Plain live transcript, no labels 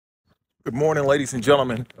Good morning, ladies and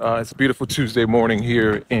gentlemen. It's a beautiful Tuesday morning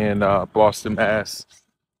here in Boston, Mass.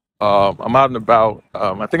 I'm out and about.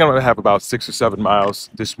 I think I'm going to have about 6 or 7 miles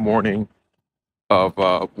this morning of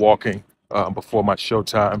walking before my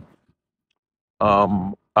showtime.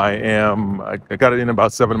 I got it in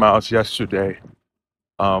about 7 miles yesterday.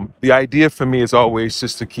 The idea for me is always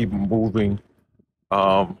just to keep moving.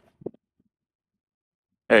 Um,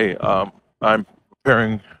 hey, I'm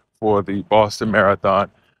preparing for the Boston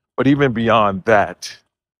Marathon, but even beyond that,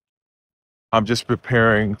 I'm just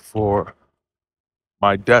preparing for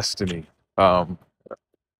my destiny. Um,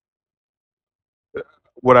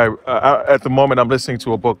 at the moment, I'm listening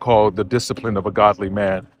to a book called The Discipline of a Godly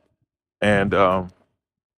Man, and I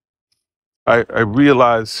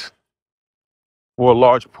realized for a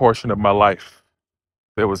large portion of my life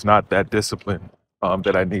there was not that discipline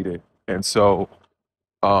that I needed, and so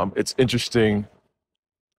it's interesting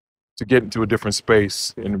to get into a different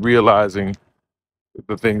space and realizing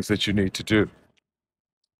the things that you need to do.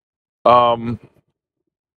 Um,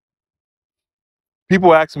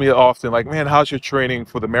 People ask me often, like, "Man, how's your training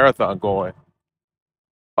for the marathon going?"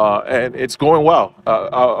 And it's going well.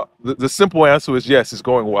 The simple answer is yes, it's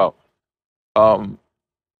going well. Um,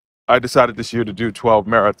 I decided this year to do 12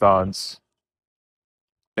 marathons.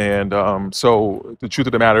 And so the truth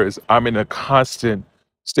of the matter is, I'm in a constant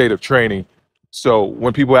state of training. So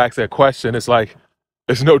when people ask that question, it's like,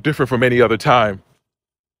 it's no different from any other time.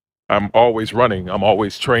 I'm always running, I'm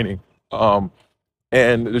always training. Um,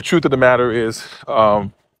 and the truth of the matter is,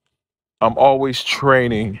 I'm always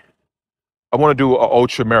training. I want to do an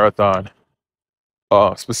ultra marathon.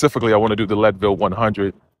 Specifically, I want to do the Leadville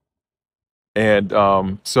 100. And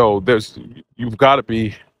so you've got to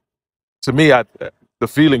be, to me, the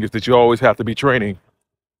feeling is that you always have to be training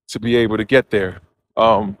to be able to get there.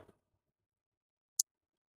 Um,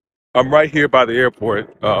 I'm right here by the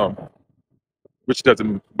airport, which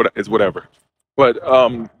doesn't, but is whatever. But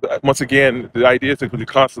once again, the idea is to be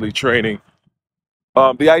constantly training.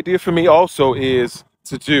 The idea for me also is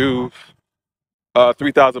to do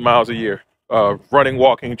 3,000 miles a year, running,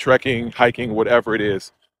 walking, trekking, hiking, whatever it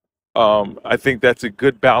is. I think that's a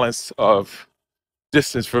good balance of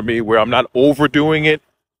distance for me where I'm not overdoing it,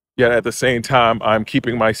 yet at the same time, I'm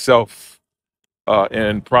keeping myself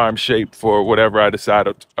in prime shape for whatever I decide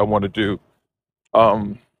I want to do.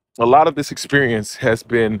 Um, a lot of this experience has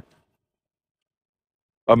been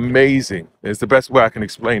amazing. It's the best way I can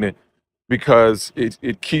explain it because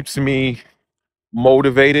it keeps me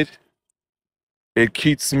motivated. It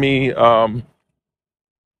keeps me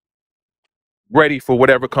ready for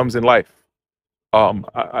whatever comes in life.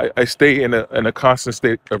 I stay in a constant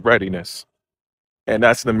state of readiness, and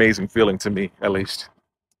that's an amazing feeling to me, at least.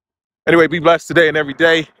 Anyway, be blessed today and every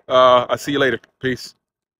day. I'll see you later. Peace.